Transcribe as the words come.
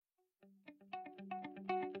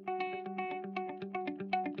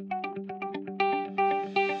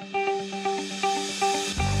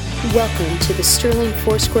Welcome to the Sterling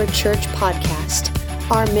Foursquare Church podcast.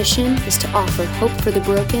 Our mission is to offer hope for the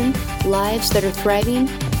broken, lives that are thriving,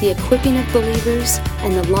 the equipping of believers,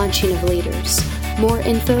 and the launching of leaders. More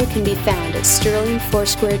info can be found at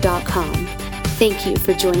sterlingfoursquare.com. Thank you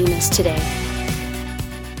for joining us today.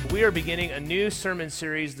 We are beginning a new sermon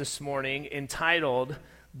series this morning entitled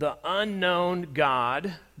The Unknown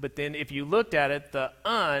God, but then if you looked at it, the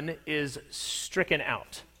un is stricken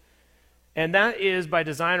out. And that is by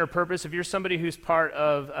design or purpose. If you're somebody who's part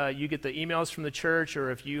of, you get the emails from the church, or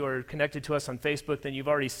if you are connected to us on Facebook, then you've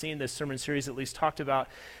already seen this sermon series at least talked about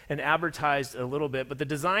and advertised a little bit. But the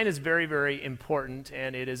design is very, very important,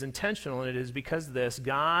 and it is intentional, and it is because of this.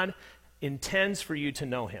 God intends for you to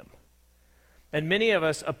know him. And many of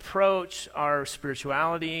us approach our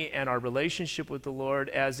spirituality and our relationship with the Lord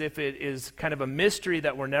as if it is kind of a mystery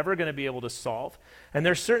that we're never going to be able to solve. And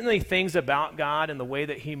there's certainly things about God and the way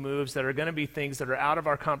that he moves that are going to be things that are out of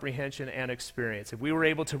our comprehension and experience. If we were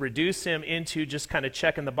able to reduce him into just kind of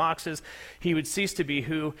checking the boxes, he would cease to be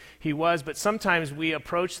who he was. But sometimes we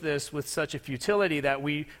approach this with such a futility that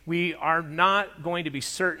we are not going to be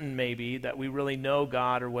certain maybe that we really know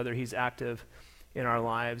God or whether he's active in our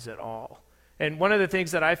lives at all. And one of the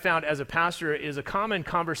things that I found as a pastor is a common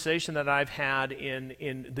conversation that I've had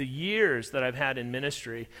in the years that I've had in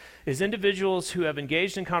ministry is individuals who have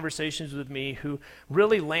engaged in conversations with me who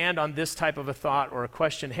really land on this type of a thought or a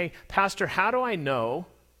question. Hey, pastor, how do I know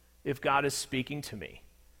if God is speaking to me?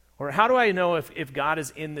 Or how do I know if God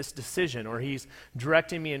is in this decision or he's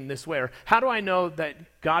directing me in this way? Or how do I know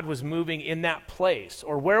that God was moving in that place?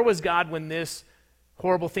 Or where was God when this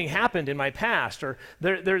horrible thing happened in my past? Or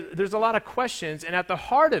there's a lot of questions, and at the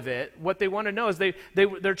heart of it, what they want to know is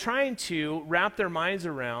they're trying to wrap their minds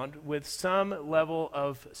around with some level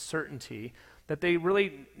of certainty that they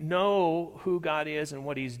really know who God is and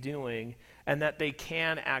what he's doing, and that they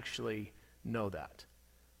can actually know that.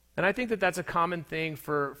 And I think that that's a common thing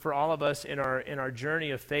for all of us in our journey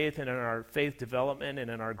of faith and in our faith development and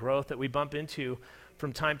in our growth that we bump into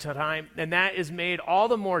from time to time, and that is made all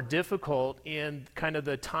the more difficult in kind of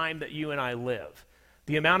the time that you and I live.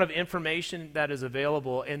 The amount of information that is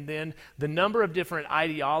available, and then the number of different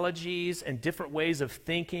ideologies and different ways of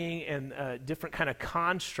thinking and different kind of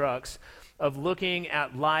constructs of looking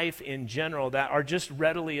at life in general that are just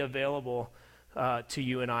readily available to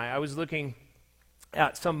you and I. I was looking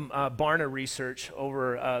at some Barna research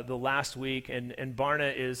over the last week, and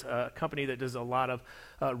Barna is a company that does a lot of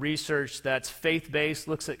research that's faith-based,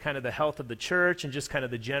 looks at kind of the health of the church and just kind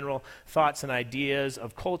of the general thoughts and ideas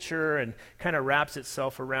of culture, and kind of wraps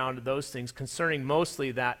itself around those things concerning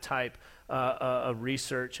mostly that type of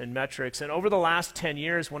research and metrics. And over the last 10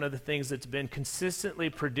 years, one of the things that's been consistently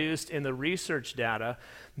produced in the research data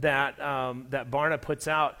that Barna puts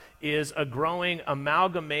out is a growing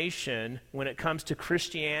amalgamation when it comes to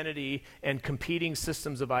Christianity and competing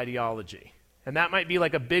systems of ideology. And that might be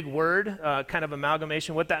like a big word, kind of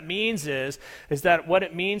amalgamation. What that means is that what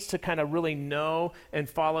it means to kind of really know and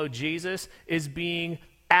follow Jesus is being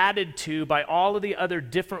added to by all of the other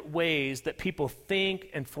different ways that people think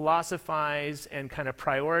and philosophize and kind of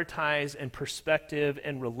prioritize and perspective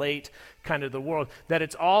and relate kind of the world, that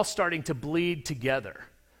it's all starting to bleed together.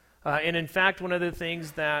 And in fact, one of the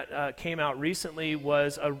things that came out recently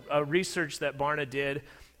was a research that Barna did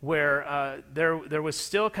where there was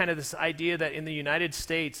still kind of this idea that in the United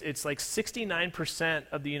States, it's like 69%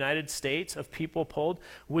 of the United States of people polled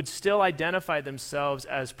would still identify themselves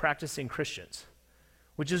as practicing Christians,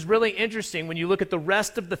 which is really interesting. When you look at the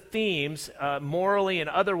rest of the themes, morally and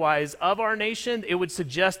otherwise, of our nation, it would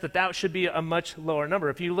suggest that should be a much lower number.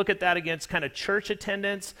 If you look at that against kind of church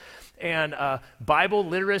attendance and Bible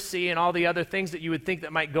literacy and all the other things that you would think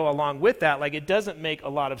that might go along with that, like, it doesn't make a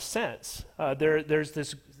lot of sense.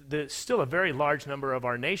 There's still a very large number of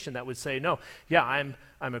our nation that would say, no, yeah,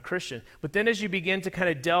 I'm a Christian. But then as you begin to kind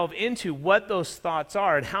of delve into what those thoughts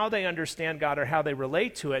are and how they understand God or how they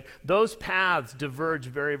relate to it, those paths diverge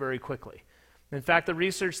very, very quickly. In fact, the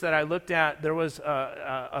research that I looked at, there was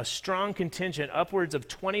a strong contingent, upwards of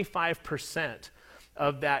 25%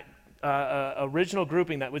 of that original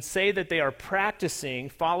grouping that would say that they are practicing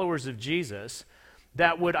followers of Jesus,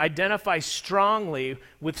 that would identify strongly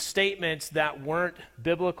with statements that weren't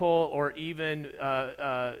biblical or even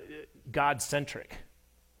God-centric,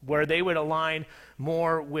 where they would align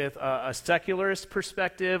more with a secularist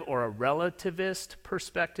perspective or a relativist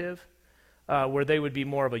perspective, where they would be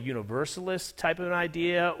more of a universalist type of an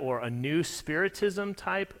idea or a new spiritism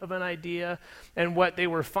type of an idea. And what they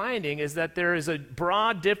were finding is that there is a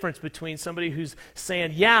broad difference between somebody who's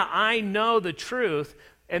saying, yeah, I know the truth,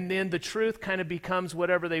 and then the truth kind of becomes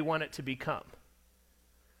whatever they want it to become.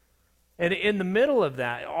 And in the middle of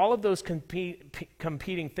that, all of those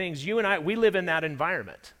competing things, you and I, we live in that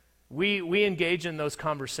environment. We engage in those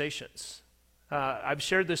conversations. I've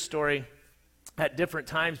shared this story at different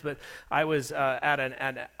times, but I was at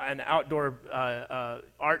an outdoor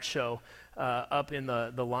art show up in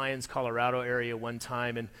the Lyons, Colorado area one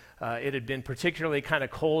time, and it had been particularly kind of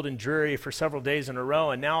cold and dreary for several days in a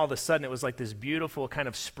row, and now all of a sudden it was like this beautiful kind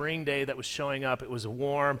of spring day that was showing up. It was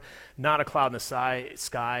warm, not a cloud in the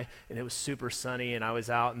sky, and it was super sunny, and I was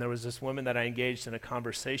out, and there was this woman that I engaged in a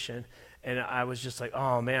conversation, and I was just like,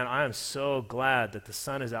 oh man, I am so glad that the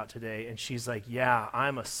sun is out today. And she's like, yeah,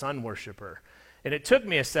 I'm a sun worshiper. And it took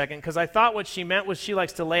me a second because I thought what she meant was she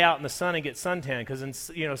likes to lay out in the sun and get suntan, because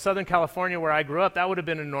in Southern California where I grew up, that would have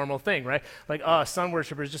been a normal thing, right? Like, a sun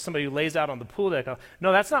worshiper is just somebody who lays out on the pool deck.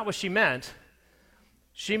 No, that's not what she meant.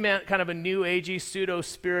 She meant kind of a new agey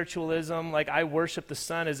pseudo-spiritualism, like I worship the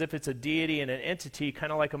sun as if it's a deity and an entity,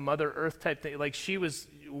 kind of like a Mother Earth type thing. Like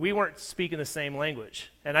we weren't speaking the same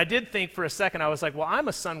language. And I did think for a second, I was like, well, I'm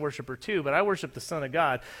a sun worshiper too, but I worship the Son of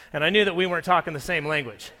God. And I knew that we weren't talking the same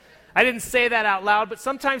language. I didn't say that out loud, but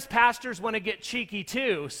sometimes pastors want to get cheeky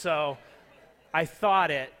too, so I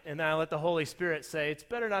thought it, and then I let the Holy Spirit say, it's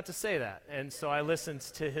better not to say that. And so I listened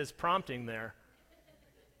to his prompting there.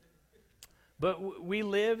 But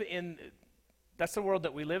that's the world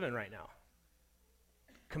that we live in right now.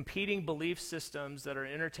 Competing belief systems that are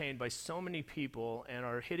entertained by so many people and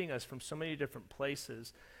are hitting us from so many different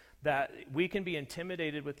places that we can be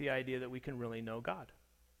intimidated with the idea that we can really know God.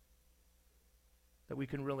 That we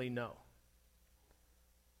can really know.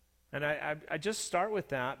 And I just start with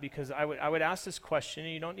that because I would ask this question,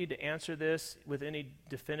 and you don't need to answer this with any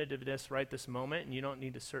definitiveness right this moment, and you don't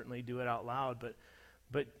need to certainly do it out loud,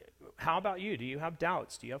 but how about you? Do you have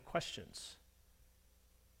doubts? Do you have questions?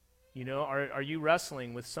 Are you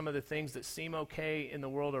wrestling with some of the things that seem okay in the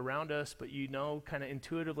world around us, but kind of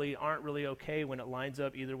intuitively aren't really okay when it lines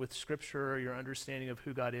up either with Scripture or your understanding of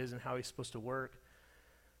who God is and how he's supposed to work?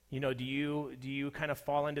 Do you kind of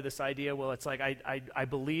fall into this idea, well, it's like I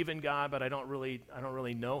believe in God, but I don't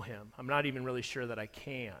really know him. I'm not even really sure that I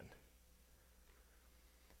can.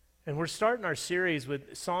 And we're starting our series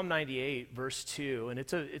with Psalm 98, verse 2, and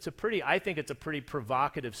I think it's a pretty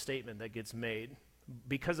provocative statement that gets made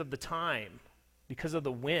because of the time, because of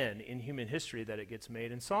the when in human history that it gets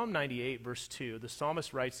made. In Psalm 98, verse 2, the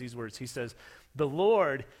psalmist writes these words. He says, "The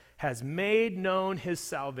Lord has made known his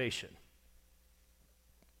salvation."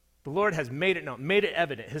 The Lord has made it known, made it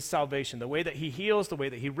evident, his salvation, the way that he heals, the way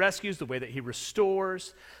that he rescues, the way that he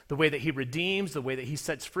restores, the way that he redeems, the way that he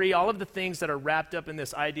sets free, all of the things that are wrapped up in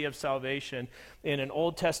this idea of salvation in an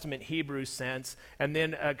Old Testament Hebrew sense, and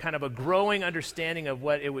then kind of a growing understanding of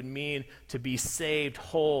what it would mean to be saved,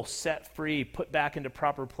 whole, set free, put back into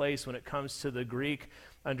proper place when it comes to the Greek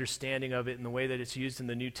understanding of it and the way that it's used in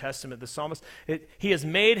the New Testament. The psalmist, he has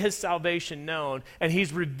made his salvation known, and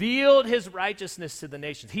he's revealed his righteousness to the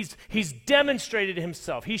nations. He's demonstrated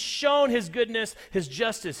himself. He's shown his goodness, his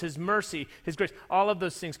justice, his mercy, his grace. All of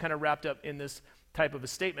those things kind of wrapped up in this type of a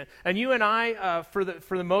statement. And you and I, for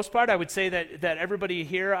the most part, I would say that everybody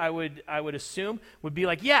here, I would assume, would be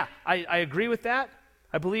like, yeah, I agree with that.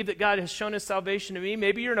 I believe that God has shown his salvation to me.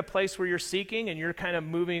 Maybe you're in a place where you're seeking and you're kind of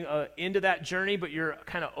moving into that journey, but you're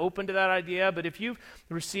kind of open to that idea. But if you've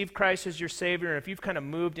received Christ as your Savior, and if you've kind of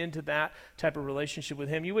moved into that type of relationship with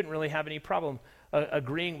him, you wouldn't really have any problem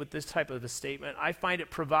agreeing with this type of a statement. I find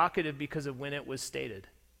it provocative because of when it was stated.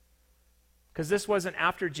 Because this wasn't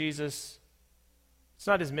after Jesus. It's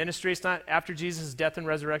not his ministry. It's not after Jesus' death and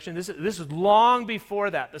resurrection. This was long before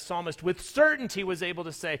that. The psalmist with certainty was able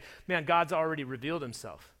to say, man, God's already revealed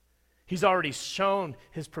himself. He's already shown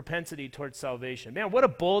his propensity towards salvation. Man, what a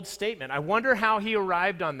bold statement. I wonder how he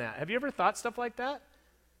arrived on that. Have you ever thought stuff like that?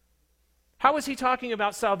 How was he talking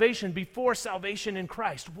about salvation before salvation in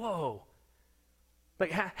Christ? Whoa. Like,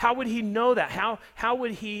 how would he know that? How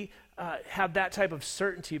would he have that type of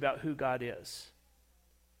certainty about who God is?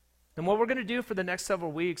 And what we're going to do for the next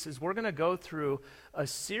several weeks is we're going to go through a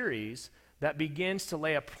series that begins to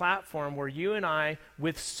lay a platform where you and I,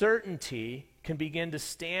 with certainty, can begin to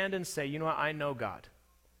stand and say, you know what, I know God.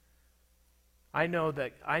 I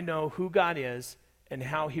know who God is and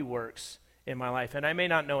how he works in my life. And I may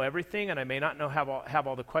not know everything, and I may not have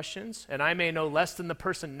all the questions, and I may know less than the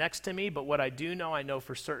person next to me, but what I do know, I know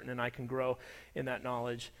for certain, and I can grow in that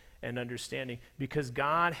knowledge and understanding, because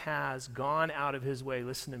God has gone out of his way.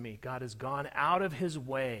 Listen to me. God has gone out of his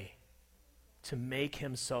way to make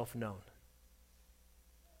himself known.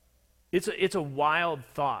 It's a wild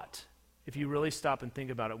thought if you really stop and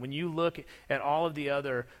think about it. When you look at all of the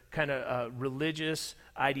other kind of religious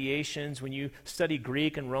ideations, when you study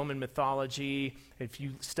Greek and Roman mythology, if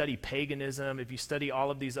you study paganism, if you study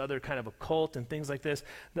all of these other kind of occult and things like this,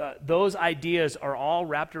 those ideas are all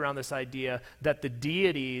wrapped around this idea that the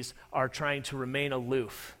deities are trying to remain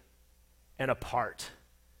aloof and apart.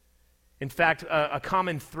 In fact, a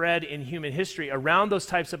common thread in human history around those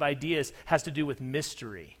types of ideas has to do with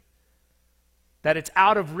mystery. That it's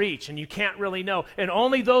out of reach and you can't really know. And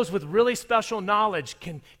only those with really special knowledge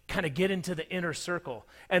can kind of get into the inner circle.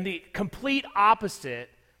 And the complete opposite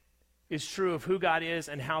is true of who God is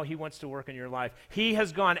and how he wants to work in your life. He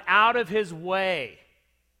has gone out of his way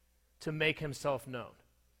to make himself known.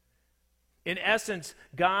 In essence,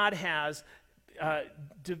 God has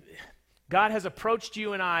approached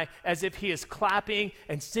you and I as if he is clapping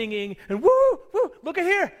and singing and woo, woo, look at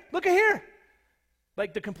here, look at here.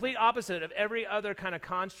 Like the complete opposite of every other kind of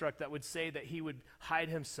construct that would say that he would hide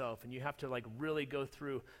himself and you have to like really go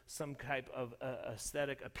through some type of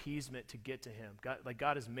aesthetic appeasement to get to him.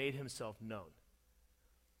 God has made himself known.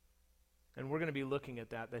 And we're going to be looking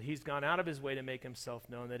at that he's gone out of his way to make himself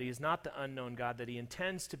known, that he is not the unknown God, that he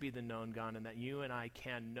intends to be the known God, and that you and I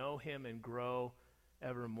can know him and grow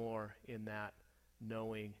ever more in that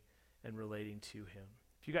knowing and relating to him.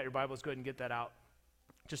 If you got your Bibles, go ahead and get that out.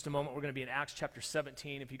 Just a moment, we're going to be in Acts chapter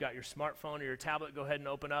 17. If you got your smartphone or your tablet, go ahead and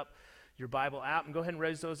open up your Bible app and go ahead and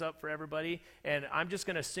raise those up for everybody. And I'm just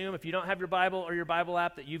going to assume if you don't have your Bible or your Bible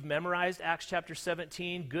app that you've memorized Acts chapter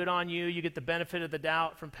 17. Good on you. You get the benefit of the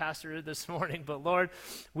doubt from Pastor this morning. But Lord,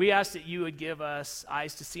 we ask that you would give us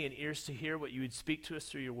eyes to see and ears to hear what you would speak to us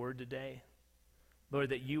through your word today. Lord,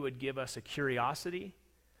 that you would give us a curiosity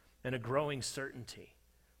and a growing certainty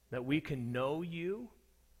that we can know you.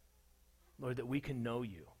 Lord, that we can know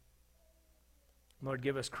you. Lord,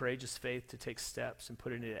 give us courageous faith to take steps and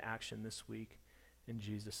put it into action this week. In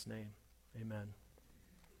Jesus' name, amen.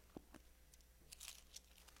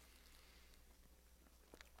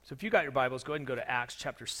 So if you got your Bibles, go ahead and go to Acts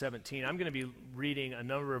chapter 17. I'm going to be reading a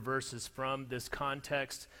number of verses from this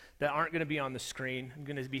context that aren't going to be on the screen. I'm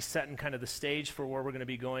going to be setting kind of the stage for where we're going to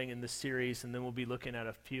be going in this series, and then we'll be looking at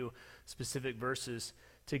a few specific verses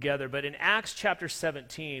together. But in Acts chapter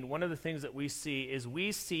 17, one of the things that we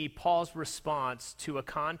see Paul's response to a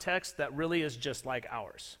context that really is just like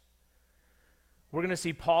ours. We're going to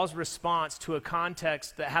see Paul's response to a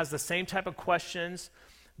context that has the same type of questions,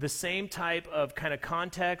 the same type of kind of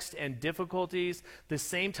context and difficulties, the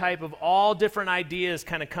same type of all different ideas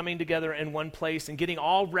kind of coming together in one place and getting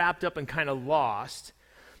all wrapped up and kind of lost.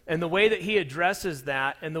 And the way that he addresses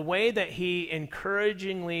that and the way that he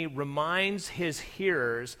encouragingly reminds his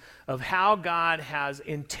hearers of how God has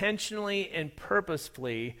intentionally and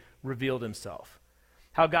purposefully revealed himself.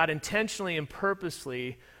 How God intentionally and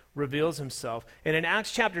purposely reveals himself. And in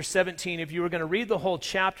Acts chapter 17, if you were going to read the whole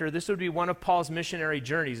chapter, this would be one of Paul's missionary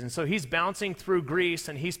journeys. And so he's bouncing through Greece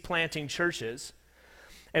and he's planting churches.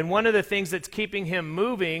 And one of the things that's keeping him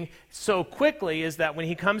moving so quickly is that when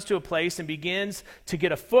he comes to a place and begins to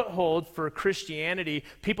get a foothold for Christianity,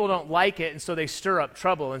 people don't like it, and so they stir up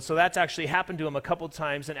trouble. And so that's actually happened to him a couple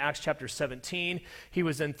times in Acts chapter 17. He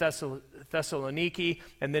was in Thessaloniki,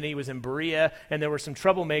 and then he was in Berea, and there were some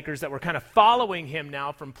troublemakers that were kind of following him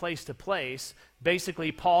now from place to place.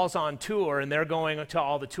 Basically, Paul's on tour, and they're going to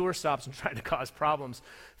all the tour stops and trying to cause problems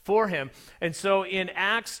for him. And so in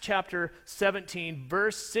Acts chapter 17,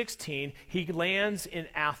 verse 16, he lands in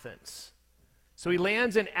Athens. So he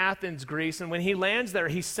lands in Athens, Greece, and when he lands there,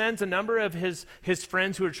 he sends a number of his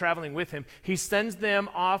friends who are traveling with him. He sends them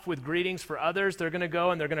off with greetings for others. They're going to go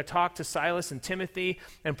and they're going to talk to Silas and Timothy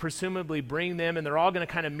and presumably bring them, and they're all going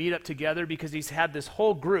to kind of meet up together because he's had this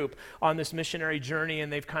whole group on this missionary journey,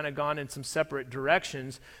 and they've kind of gone in some separate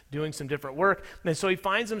directions doing some different work. And so he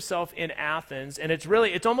finds himself in Athens, and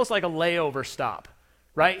it's almost like a layover stop.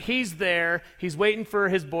 Right? He's there, he's waiting for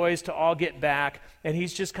his boys to all get back, and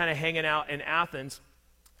he's just kind of hanging out in Athens.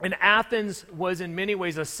 And Athens was in many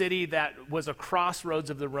ways a city that was a crossroads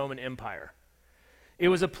of the Roman Empire. It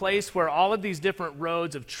was a place where all of these different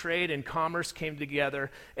roads of trade and commerce came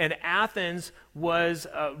together, and Athens was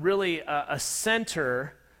really a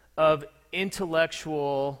center of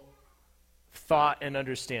intellectual thought and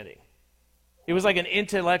understanding. It was like an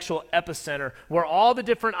intellectual epicenter where all the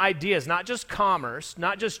different ideas, not just commerce,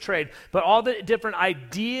 not just trade, but all the different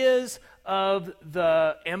ideas of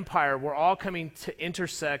the empire were all coming to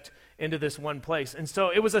intersect into this one place. And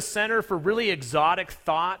so it was a center for really exotic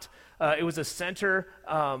thought. It was a center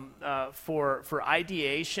for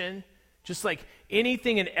ideation. Just like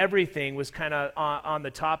anything and everything was kind of on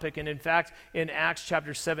the topic. And in fact, in Acts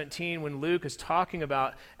chapter 17, when Luke is talking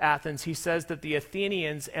about Athens, he says that the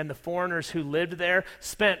Athenians and the foreigners who lived there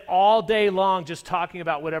spent all day long just talking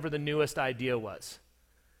about whatever the newest idea was.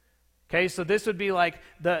 Okay, so this would be like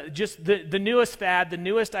the newest fad, the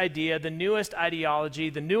newest idea, the newest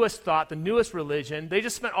ideology, the newest thought, the newest religion. They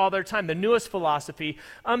just spent all their time, the newest philosophy,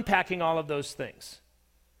 unpacking all of those things.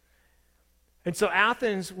 And so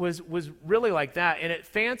Athens was really like that, and it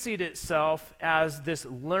fancied itself as this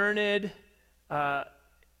learned,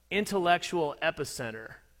 intellectual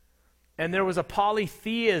epicenter. And there was a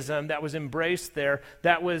polytheism that was embraced there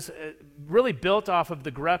that was really built off of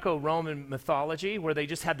the Greco-Roman mythology, where they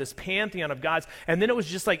just had this pantheon of gods, and then it was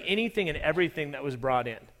just like anything and everything that was brought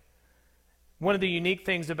in. One of the unique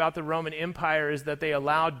things about the Roman Empire is that they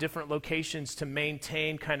allowed different locations to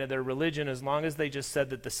maintain kind of their religion as long as they just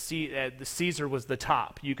said that the Caesar was the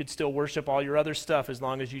top. You could still worship all your other stuff as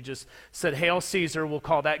long as you just said, "Hail Caesar, we'll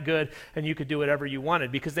call that good," and you could do whatever you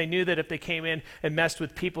wanted, because they knew that if they came in and messed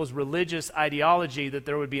with people's religious ideology, that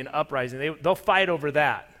there would be an uprising. They'll fight over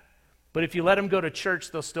that. But if you let them go to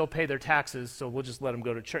church, they'll still pay their taxes, so we'll just let them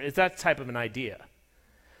go to church. It's that type of an idea.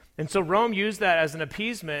 And so Rome used that as an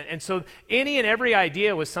appeasement, and so any and every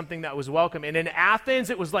idea was something that was welcome. And in Athens,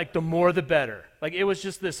 it was like the more the better. Like it was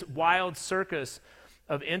just this wild circus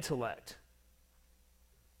of intellect.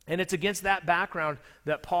 And it's against that background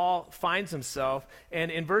that Paul finds himself.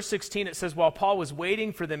 And in verse 16, it says, while Paul was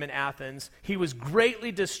waiting for them in Athens, he was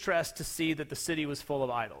greatly distressed to see that the city was full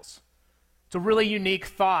of idols. It's a really unique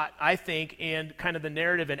thought, I think, in kind of the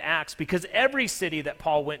narrative in Acts, because every city that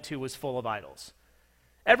Paul went to was full of idols.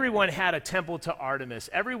 Everyone had a temple to Artemis.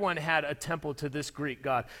 Everyone had a temple to this Greek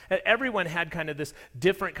god. Everyone had kind of this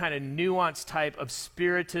different kind of nuanced type of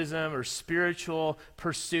spiritism or spiritual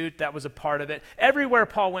pursuit that was a part of it. Everywhere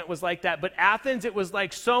Paul went was like that. But Athens, it was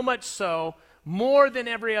like so much so, more than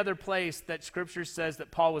every other place, that Scripture says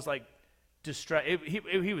that Paul was like distressed.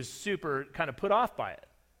 He was super kind of put off by it.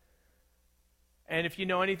 And if you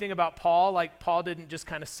know anything about Paul, like Paul didn't just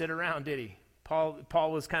kind of sit around, did he?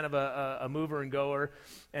 Paul was kind of a mover and goer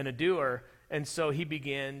and a doer, and so he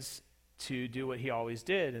begins to do what he always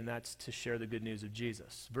did, and that's to share the good news of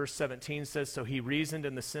Jesus. Verse 17 says, so he reasoned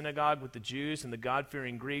in the synagogue with the Jews and the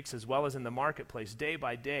God-fearing Greeks, as well as in the marketplace, day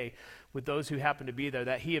by day, with those who happened to be there,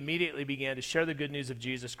 that he immediately began to share the good news of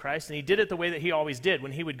Jesus Christ. And he did it the way that he always did.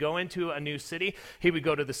 When he would go into a new city, he would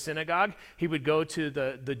go to the synagogue, he would go to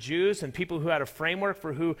the Jews and people who had a framework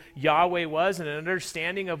for who Yahweh was and an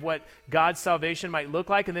understanding of what God's salvation might look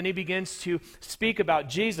like. And then he begins to speak about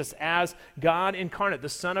Jesus as God incarnate, the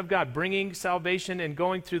Son of God, bringing salvation and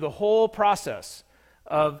going through the whole process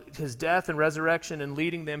of his death and resurrection and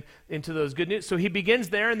leading them into those good news. So he begins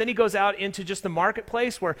there, and then he goes out into just the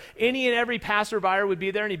marketplace where any and every passerby would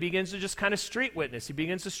be there, and he begins to just kind of street witness. He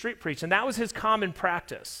begins to street preach, and that was his common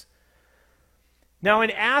practice. Now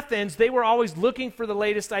in Athens, they were always looking for the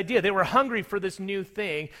latest idea. They were hungry for this new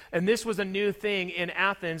thing, and this was a new thing in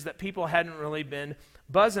Athens that people hadn't really been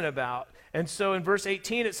buzzing about. And so in verse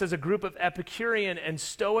 18, it says a group of Epicurean and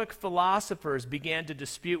Stoic philosophers began to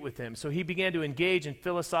dispute with him. So he began to engage in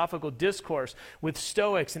philosophical discourse with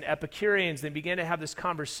Stoics and Epicureans. They began to have this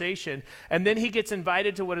conversation. And then he gets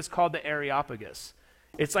invited to what is called the Areopagus.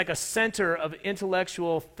 It's like a center of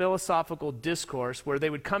intellectual philosophical discourse where they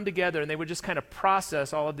would come together and they would just kind of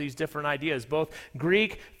process all of these different ideas, both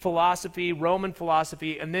Greek philosophy, Roman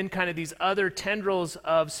philosophy, and then kind of these other tendrils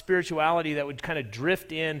of spirituality that would kind of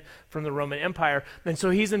drift in from the Roman Empire. And so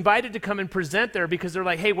he's invited to come and present there because they're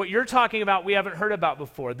like, hey, what you're talking about we haven't heard about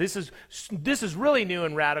before. This is really new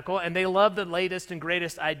and radical, and they love the latest and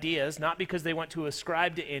greatest ideas, not because they want to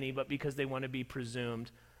ascribe to any, but because they want to be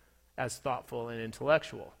presumed as thoughtful and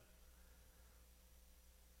intellectual.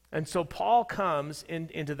 And so Paul comes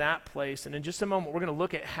into that place, and in just a moment we're going to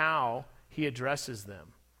look at how he addresses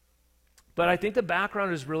them. But I think the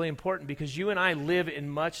background is really important because you and I live in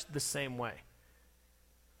much the same way.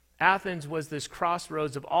 Athens was this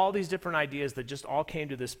crossroads of all these different ideas that just all came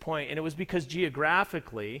to this point, and it was because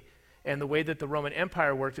geographically and the way that the Roman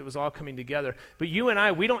Empire worked, it was all coming together. But you and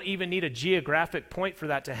I, we don't even need a geographic point for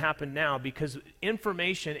that to happen now because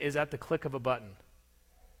information is at the click of a button.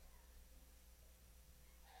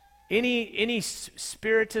 Any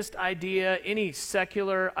spiritist idea, any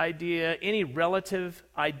secular idea, any relative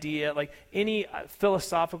idea, like any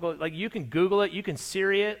philosophical, like you can Google it, you can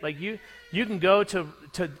Siri it, like you can go to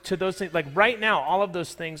those things. Like right now, all of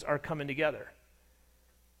those things are coming together.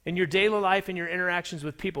 In your daily life and your interactions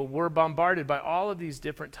with people, we're bombarded by all of these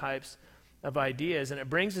different types of ideas, and it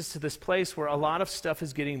brings us to this place where a lot of stuff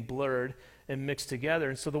is getting blurred and mixed together.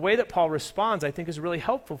 And so the way that Paul responds, I think, is really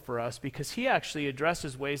helpful for us because he actually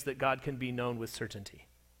addresses ways that God can be known with certainty.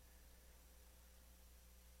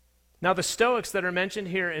 Now, the Stoics that are mentioned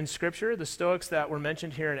here in Scripture, the Stoics that were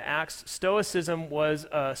mentioned here in Acts, Stoicism was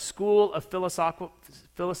a school of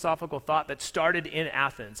philosophical thought that started in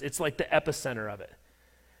Athens. It's like the epicenter of it.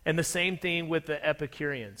 And the same thing with the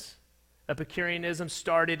Epicureans. Epicureanism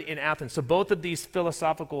started in Athens. So both of these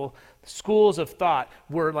philosophical schools of thought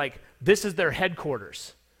were like, this is their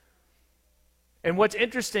headquarters. And what's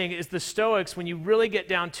interesting is the Stoics, when you really get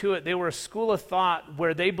down to it, they were a school of thought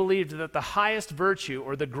where they believed that the highest virtue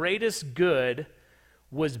or the greatest good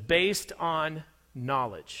was based on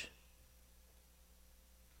knowledge.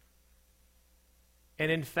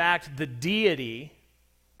 And in fact, the deity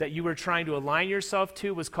that you were trying to align yourself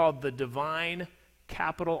to was called the divine,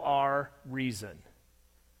 capital R, reason.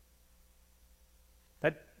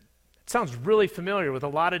 That sounds really familiar with a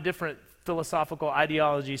lot of different philosophical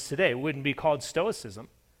ideologies today. It wouldn't be called Stoicism.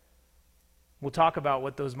 We'll talk about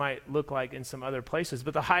what those might look like in some other places,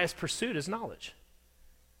 but the highest pursuit is knowledge.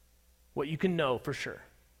 What you can know for sure.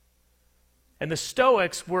 And the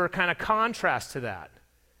Stoics were kind of contrast to that.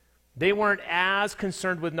 They weren't as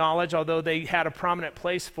concerned with knowledge, although they had a prominent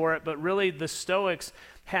place for it, but really the Stoics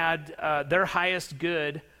had their highest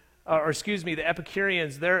good, the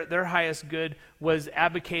Epicureans, their highest good was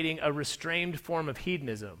advocating a restrained form of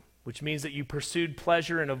hedonism, which means that you pursued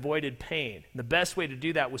pleasure and avoided pain. And the best way to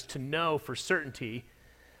do that was to know for certainty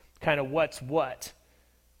kind of what's what.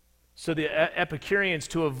 So the Epicureans,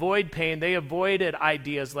 to avoid pain, they avoided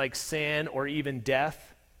ideas like sin or even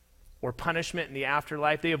death or punishment in the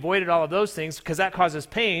afterlife. They avoided all of those things because that causes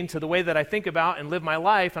pain to the way that I think about and live my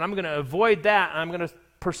life, and I'm going to avoid that, and I'm going to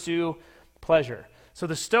pursue pleasure. So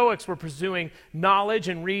the Stoics were pursuing knowledge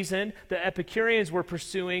and reason. The Epicureans were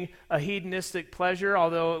pursuing a hedonistic pleasure,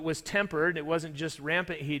 although it was tempered. It wasn't just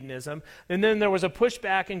rampant hedonism. And then there was a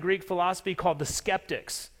pushback in Greek philosophy called the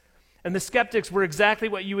skeptics. And the skeptics were exactly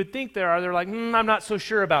what you would think they are. They're like, I'm not so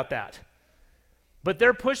sure about that. But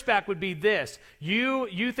their pushback would be this.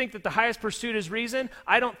 You think that the highest pursuit is reason?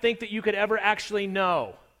 I don't think that you could ever actually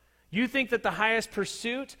know. You think that the highest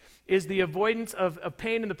pursuit is the avoidance of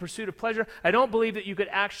pain and the pursuit of pleasure? I don't believe that you could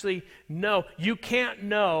actually know. You can't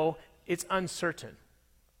know. It's uncertain.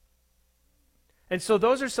 And so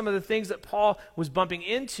those are some of the things that Paul was bumping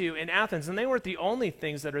into in Athens, and they weren't the only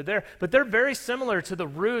things that are there, but they're very similar to the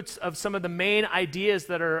roots of some of the main ideas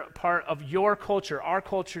that are part of your culture, our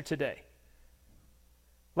culture today.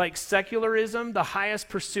 Like secularism, the highest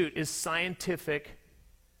pursuit is scientific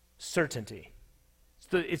certainty.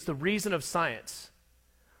 It's the reason of science.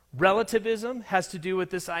 Relativism has to do with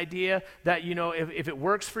this idea that, if it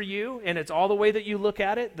works for you and it's all the way that you look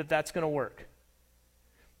at it, that's going to work.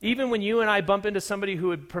 Even when you and I bump into somebody who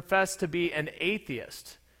would profess to be an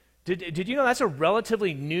atheist, did you know that's a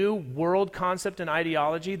relatively new world concept and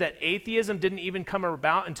ideology, that atheism didn't even come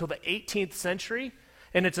about until the 18th century,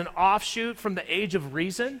 and it's an offshoot from the age of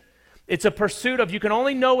reason? It's a pursuit of, you can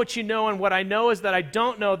only know what you know, and what I know is that I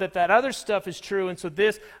don't know that other stuff is true, and so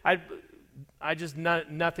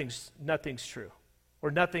nothing's true,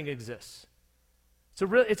 or nothing exists.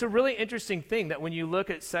 It's a really interesting thing that when you look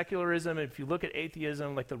at secularism, and if you look at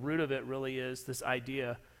atheism, like the root of it really is this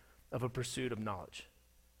idea of a pursuit of knowledge.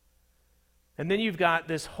 And then you've got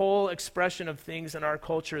this whole expression of things in our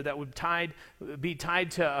culture that would be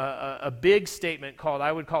tied to a big statement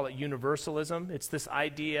I would call it universalism. It's this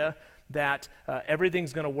idea that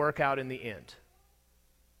everything's going to work out in the end.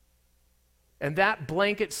 And that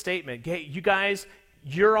blanket statement, hey, you guys,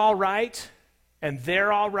 you're all right, and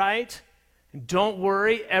they're all right, and don't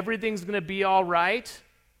worry, everything's going to be all right.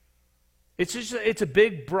 It's a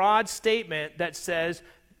big, broad statement that says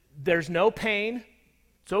there's no pain,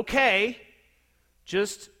 it's okay,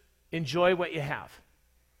 just enjoy what you have.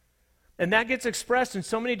 And that gets expressed in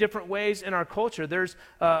so many different ways in our culture. There's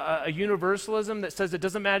a universalism that says it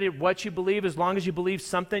doesn't matter what you believe, as long as you believe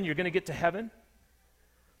something, you're going to get to heaven.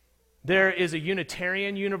 There is a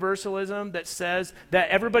Unitarian universalism that says that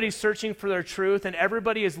everybody's searching for their truth and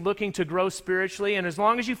everybody is looking to grow spiritually, and as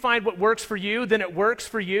long as you find what works for you, then it works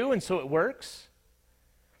for you, and so it works.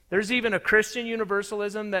 There's even a Christian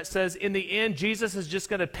universalism that says in the end, Jesus is just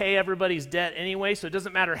going to pay everybody's debt anyway, so it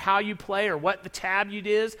doesn't matter how you play or what the tab you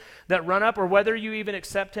is that run up, or whether you even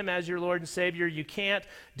accept him as your Lord and Savior. You can't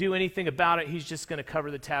do anything about it. He's just going to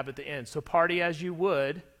cover the tab at the end. So party as you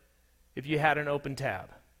would if you had an open tab.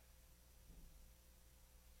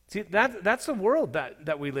 See, that's the world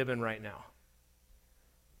that we live in right now.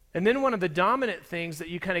 And then one of the dominant things that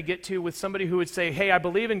you kind of get to with somebody who would say, hey, I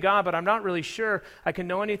believe in God, but I'm not really sure I can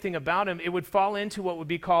know anything about him, it would fall into what would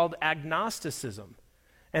be called agnosticism.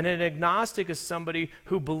 And an agnostic is somebody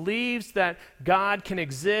who believes that God can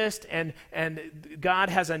exist and God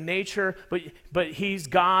has a nature, but he's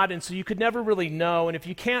God, and so you could never really know. And if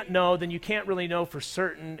you can't know, then you can't really know for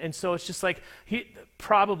certain. And so it's just like,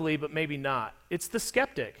 probably, but maybe not. It's the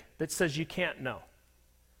skeptic that says you can't know.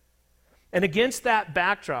 And against that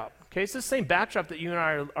backdrop, okay, it's the same backdrop that you and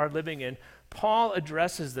I are living in, Paul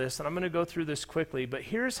addresses this, and I'm going to go through this quickly, but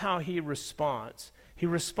here's how he responds. He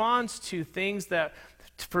responds to things that,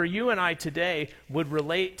 for you and I today, would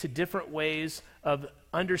relate to different ways of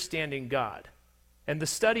understanding God. And the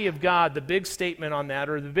study of God, the big statement on that,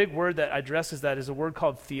 or the big word that addresses that, is a word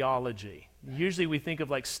called theology. Usually we think of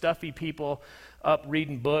like stuffy people up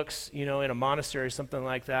reading books, in a monastery or something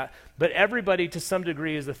like that. But everybody to some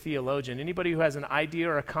degree is a theologian. Anybody who has an idea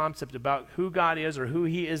or a concept about who God is or who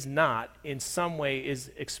he is not in some way is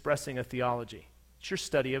expressing a theology. It's your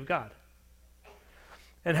study of God.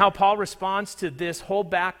 And how Paul responds to this whole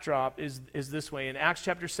backdrop is this way. In Acts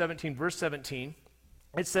chapter 17, verse 17,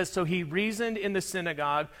 it says, so he reasoned in the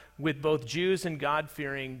synagogue with both Jews and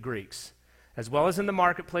God-fearing Greeks, as well as in the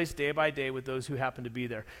marketplace day by day with those who happened to be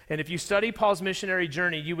there. And if you study Paul's missionary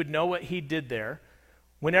journey, you would know what he did there.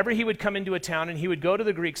 Whenever he would come into a town and he would go to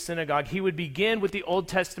the Greek synagogue, he would begin with the Old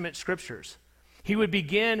Testament scriptures. He would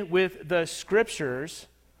begin with the scriptures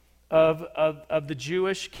of the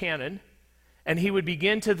Jewish canon, and he would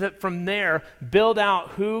begin to, from there, build out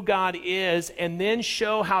who God is and then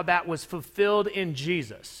show how that was fulfilled in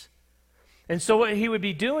Jesus. And so what he would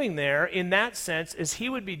be doing there, in that sense, is he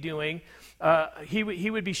would be doing...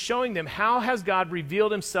 he would be showing them how has God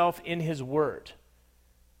revealed himself in his word.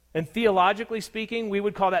 And theologically speaking, we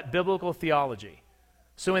would call that biblical theology.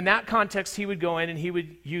 So in that context, he would go in and he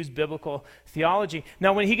would use biblical theology.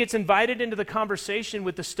 Now, when he gets invited into the conversation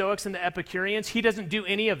with the Stoics and the Epicureans, he doesn't do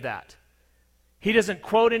any of that. He doesn't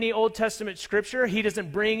quote any Old Testament scripture. He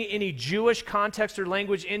doesn't bring any Jewish context or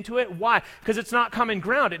language into it. Why? Because it's not common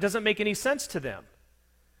ground. It doesn't make any sense to them.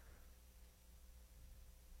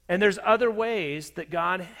 And there's other ways that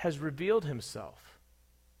God has revealed himself.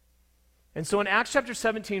 And so in Acts chapter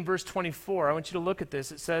 17, verse 24, I want you to look at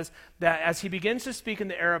this. It says that as he begins to speak in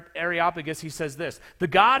the Areopagus, he says this, the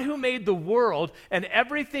God who made the world and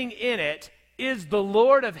everything in it is the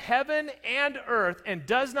Lord of heaven and earth and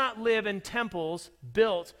does not live in temples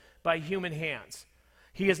built by human hands.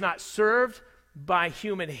 He is not served by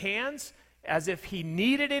human hands as if he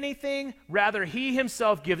needed anything. Rather, he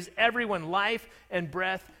himself gives everyone life and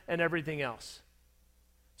breath and everything else.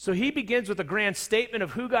 So he begins with a grand statement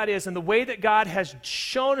of who God is and the way that God has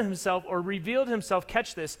shown himself or revealed himself,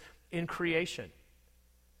 catch this, in creation.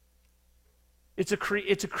 It's a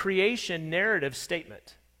creation narrative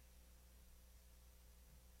statement.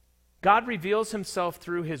 God reveals himself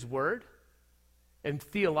through his word. And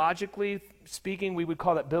theologically speaking, we would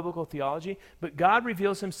call that biblical theology. But God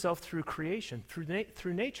reveals himself through creation,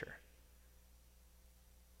 through nature.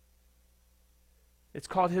 It's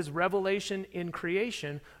called his revelation in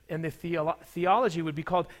creation, and the theology would be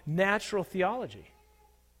called natural theology.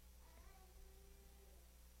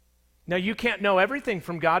 Now, you can't know everything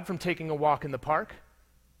from God from taking a walk in the park,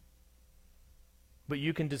 but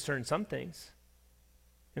you can discern some things.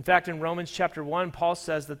 In fact, in Romans chapter 1, Paul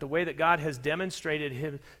says that the way that God has demonstrated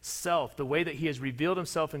himself, the way that he has revealed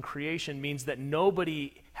himself in creation, means that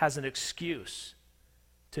nobody has an excuse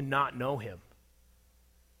to not know him.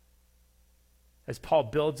 As Paul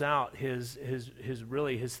builds out his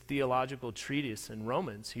theological treatise in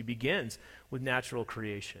Romans, he begins with natural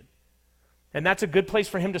creation. And that's a good place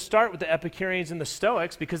for him to start with the Epicureans and the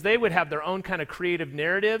Stoics, because they would have their own kind of creative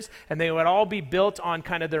narratives, and they would all be built on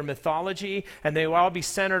kind of their mythology, and they would all be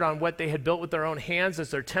centered on what they had built with their own hands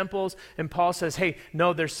as their temples. And Paul says, hey,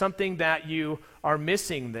 no, there's something that you are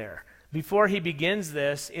missing there. Before he begins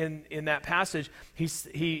this in that passage, he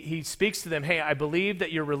speaks to them, hey, I believe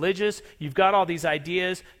that you're religious, you've got all these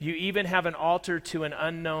ideas, you even have an altar to an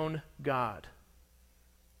unknown God.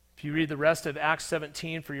 If you read the rest of Acts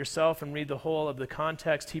 17 for yourself and read the whole of the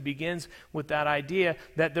context, he begins with that idea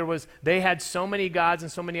that they had so many gods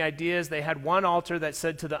and so many ideas. They had one altar that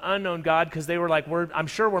said to the unknown God, because they were like, I'm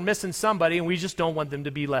sure we're missing somebody, and we just don't want them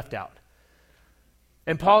to be left out.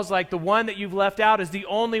 And Paul's like, the one that you've left out is the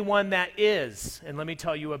only one that is. And let me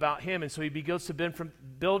tell you about him. And so he begins to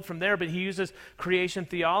build from there, but he uses creation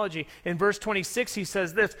theology. In verse 26, he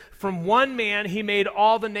says this, from one man he made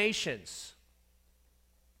all the nations,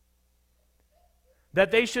 that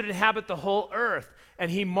they should inhabit the whole earth. and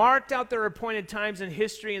he marked out their appointed times in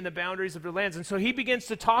history and the boundaries of their lands. And so he begins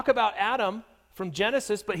to talk about Adam from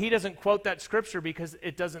Genesis, but he doesn't quote that scripture because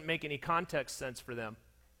it doesn't make any context sense for them.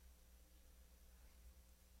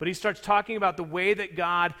 But he starts talking about the way that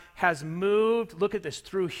God has moved, look at this,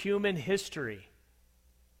 through human history.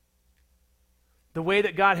 The way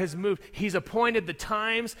that God has moved. He's appointed the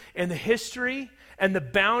times and the history and the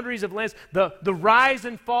boundaries of lands, the rise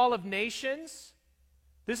and fall of nations.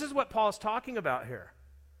 This is what Paul's talking about here.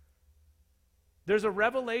 There's a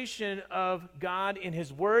revelation of God in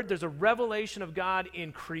his word. There's a revelation of God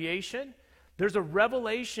in creation. There's a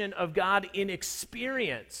revelation of God in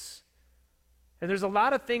experience. And there's a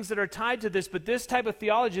lot of things that are tied to this, but this type of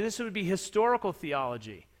theology, this would be historical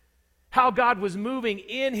theology. How God was moving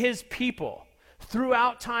in his people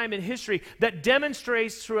throughout time and history that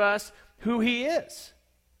demonstrates to us who he is.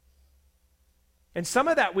 And some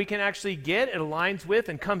of that we can actually get, it aligns with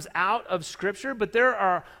and comes out of Scripture, but there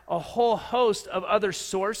are a whole host of other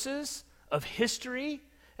sources of history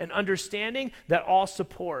and understanding that all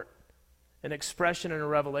support an expression and a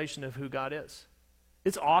revelation of who God is.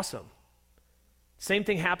 It's awesome. Same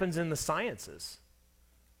thing happens in the sciences.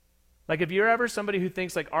 Like if you're ever somebody who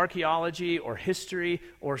thinks like archaeology or history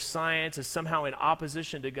or science is somehow in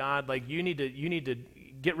opposition to God, like you need to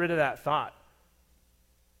get rid of that thought.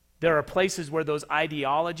 There are places where those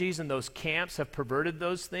ideologies and those camps have perverted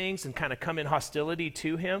those things and kind of come in hostility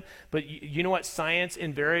to him. But you know what science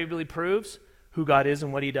invariably proves? Who God is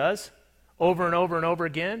and what he does. Over and over and over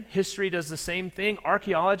again. History does the same thing.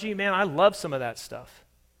 Archaeology, man, I love some of that stuff.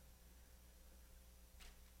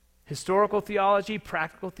 Historical theology,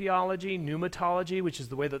 practical theology, pneumatology, which is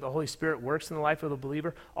the way that the Holy Spirit works in the life of the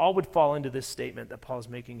believer, all would fall into this statement that Paul's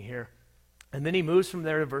making here. And then he moves from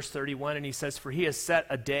there to verse 31, and he says, "For he has set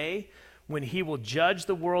a day when he will judge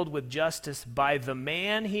the world with justice by the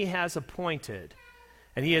man he has appointed.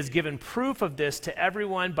 And he has given proof of this to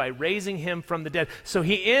everyone by raising him from the dead." So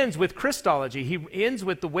he ends with Christology. He ends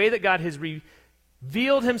with the way that God has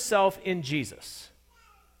revealed himself in Jesus.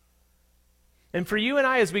 And for you and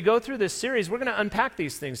I, as we go through this series, we're going to unpack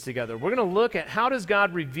these things together. We're going to look at how does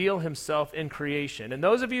God reveal himself in creation. And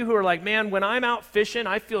those of you who are like, man, when I'm out fishing,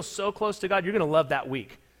 I feel so close to God, you're going to love that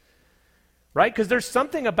week. Right? Because there's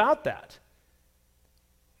something about that.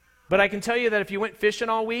 But I can tell you that if you went fishing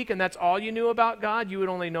all week and that's all you knew about God, you would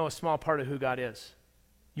only know a small part of who God is.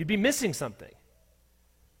 You'd be missing something.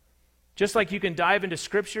 Just like you can dive into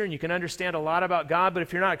Scripture and you can understand a lot about God, but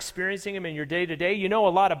if you're not experiencing him in your day-to-day, you know a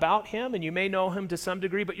lot about him and you may know him to some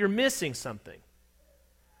degree, but you're missing something.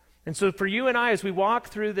 And so for you and I, as we walk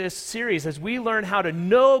through this series, as we learn how to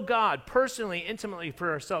know God personally, intimately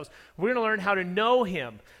for ourselves, we're going to learn how to know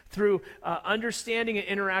him through understanding and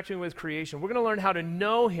interacting with creation. We're going to learn how to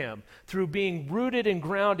know him through being rooted and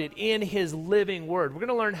grounded in his living word. We're going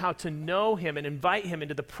to learn how to know him and invite him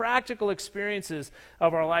into the practical experiences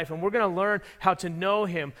of our life. And we're going to learn how to know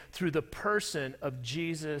him through the person of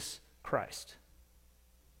Jesus Christ.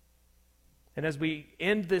 And as we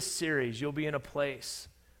end this series, you'll be in a place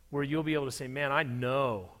where you'll be able to say, man, I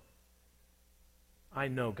know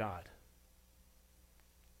God.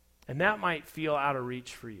 And that might feel out of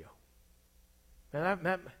reach for you.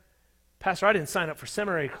 And Pastor, I didn't sign up for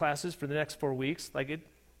seminary classes for the next 4 weeks.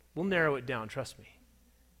 We'll narrow it down, trust me.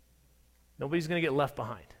 Nobody's going to get left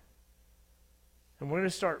behind. And we're going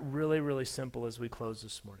to start really, really simple as we close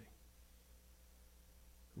this morning.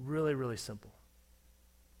 Really, really simple.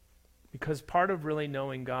 Because part of really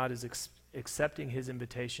knowing God is accepting his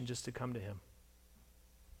invitation just to come to him.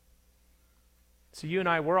 So you and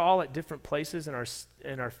I, we're all at different places in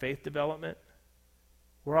our faith development.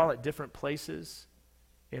 We're all at different places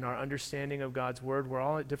in our understanding of God's word. We're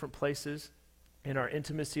all at different places in our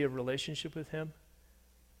intimacy of relationship with him.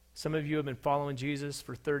 Some of you have been following Jesus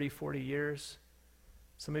for 30, 40 years.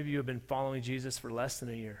 Some of you have been following Jesus for less than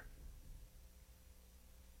a year.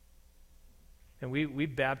 And we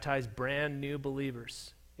baptized brand new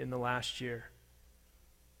believers in the last year.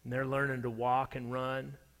 And they're learning to walk and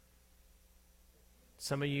run.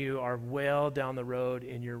 Some of you are well down the road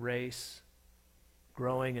in your race,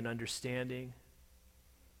 growing and understanding.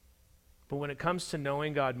 But when it comes to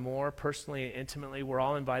knowing God more personally and intimately, we're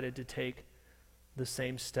all invited to take the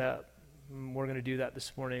same step. We're going to do that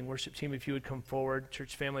this morning. Worship team, if you would come forward.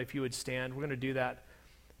 Church family, if you would stand. We're going to do that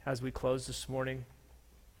as we close this morning.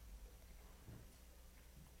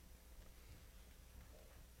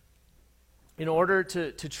 In order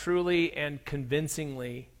to truly and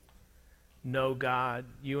convincingly know God,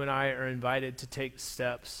 you and I are invited to take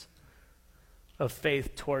steps of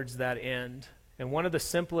faith towards that end. And one of the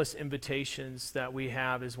simplest invitations that we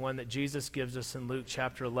have is one that Jesus gives us in Luke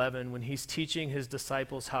chapter 11 when he's teaching his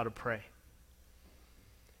disciples how to pray.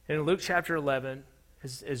 And in Luke chapter 11,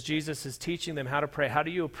 as Jesus is teaching them how to pray, how do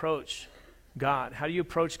you approach God? How do you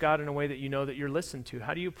approach God in a way that you know that you're listened to?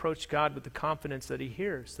 How do you approach God with the confidence that he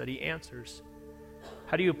hears, that he answers?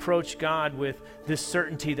 How do you approach God with this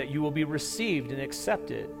certainty that you will be received and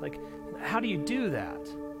accepted? Like, how do you do that?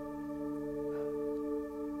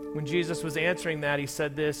 When Jesus was answering that, he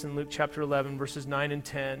said this in Luke chapter 11, verses 9 and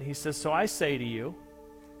 10. He says, "So I say to you,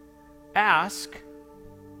 ask,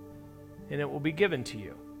 and it will be given to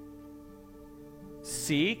you.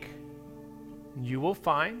 Seek, and you will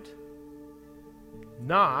find.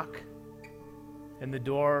 Knock, and the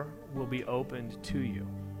door will be opened to you.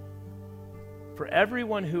 For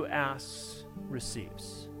everyone who asks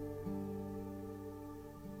receives.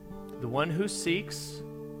 The one who seeks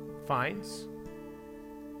finds.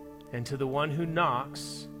 And to the one who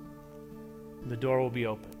knocks, the door will be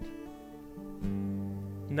opened."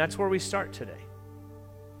 And that's where we start today.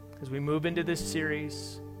 As we move into this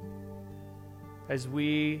series, as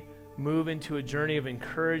we move into a journey of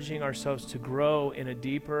encouraging ourselves to grow in a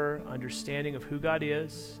deeper understanding of who God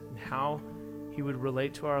is and how he would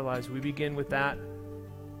relate to our lives, we begin with that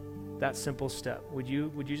simple step. Would you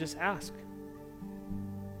just ask?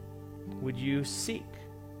 Would you seek?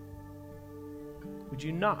 Would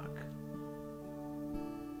you knock?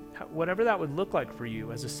 Whatever that would look like for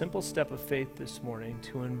you as a simple step of faith this morning,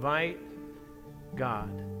 to invite God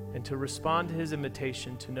and to respond to his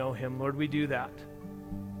invitation to know him. Lord, we do that.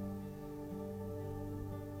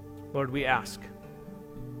 Lord, we ask.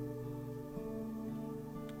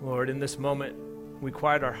 Lord, in this moment, we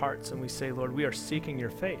quiet our hearts and we say, Lord, we are seeking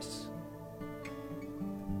your face.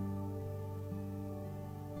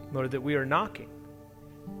 Lord, that we are knocking.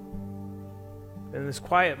 In this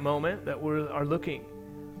quiet moment that we are looking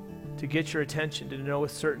to get your attention, to know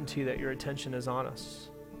with certainty that your attention is on us.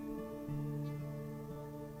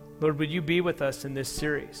 Lord, would you be with us in this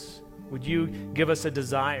series? Would you give us a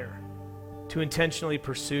desire to intentionally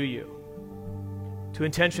pursue you, to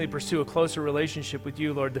intentionally pursue a closer relationship with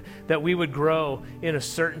you, Lord, that we would grow in a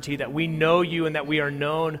certainty that we know you and that we are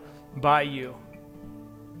known by you.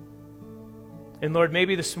 And Lord,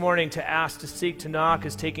 maybe this morning to ask, to seek, to knock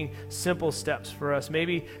is taking simple steps for us.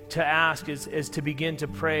 Maybe to ask is to begin to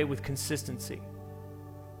pray with consistency.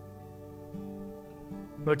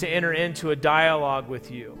 Lord, to enter into a dialogue with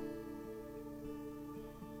you.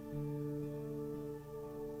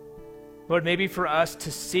 Lord, maybe for us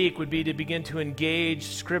to seek would be to begin to engage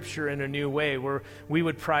Scripture in a new way, where we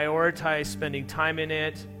would prioritize spending time in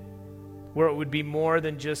it, where it would be more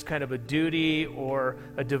than just kind of a duty or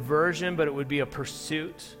a diversion, but it would be a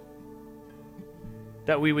pursuit.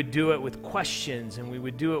 That we would do it with questions, and we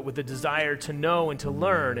would do it with a desire to know and to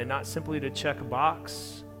learn, and not simply to check a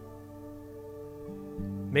box.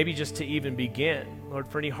 Maybe just to even begin. Lord,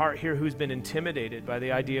 for any heart here who's been intimidated by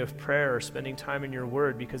the idea of prayer or spending time in your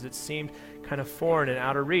word because it seemed kind of foreign and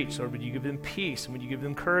out of reach, Lord, would you give them peace, and would you give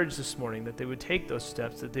them courage this morning that they would take those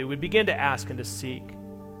steps, that they would begin to ask and to seek.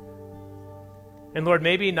 And Lord,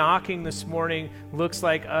 maybe knocking this morning looks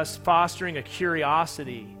like us fostering a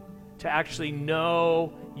curiosity to actually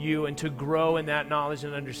know you and to grow in that knowledge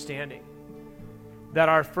and understanding. That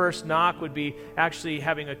our first knock would be actually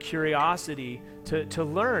having a curiosity to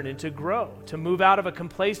learn and to grow, to move out of a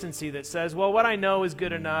complacency that says, well, what I know is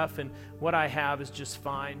good enough and what I have is just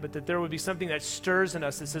fine. But that there would be something that stirs in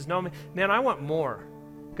us that says, no, man, I want more.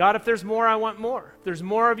 God, if there's more, I want more. If there's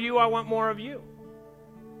more of you, I want more of you.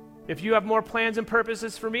 If you have more plans and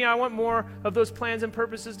purposes for me, I want more of those plans and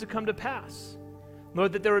purposes to come to pass.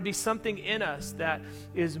 Lord, that there would be something in us that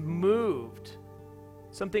is moved,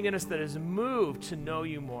 something in us that is moved to know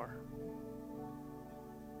you more.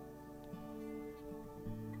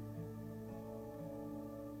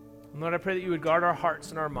 And Lord, I pray that you would guard our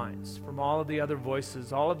hearts and our minds from all of the other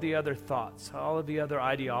voices, all of the other thoughts, all of the other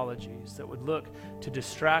ideologies that would look to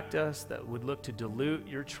distract us, that would look to dilute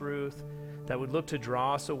your truth, that would look to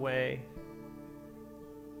draw us away.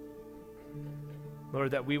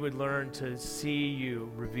 Lord, that we would learn to see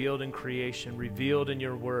you revealed in creation, revealed in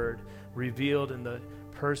your word, revealed in the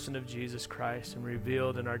person of Jesus Christ, and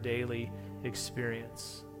revealed in our daily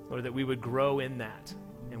experience. Lord, that we would grow in that,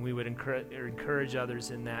 and we would encourage others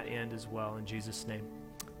in that end as well. In Jesus' name,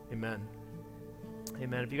 amen.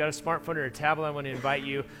 Amen. If you got a smartphone or a tablet, I want to invite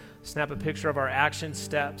you to snap a picture of our action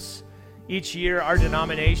steps. Each year, our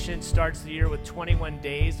denomination starts the year with 21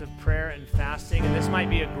 days of prayer and fasting, and this might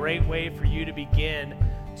be a great way for you to begin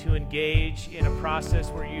to engage in a process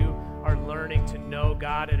where you are learning to know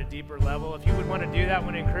God at a deeper level. If you would want to do that, I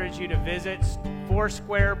want to encourage you to visit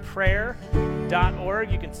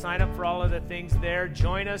foursquareprayer.org. You can sign up for all of the things there.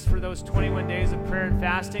 Join us for those 21 days of prayer and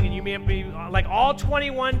fasting. And you may be like all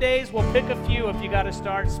 21 days. We'll pick a few if you got to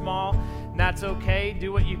start small. And that's okay.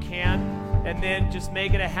 Do what you can. And then just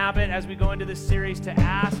make it a habit as we go into this series to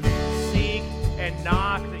ask, seek, and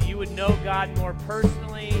knock, that you would know God more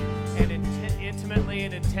personally and intimately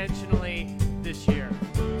and intentionally this year.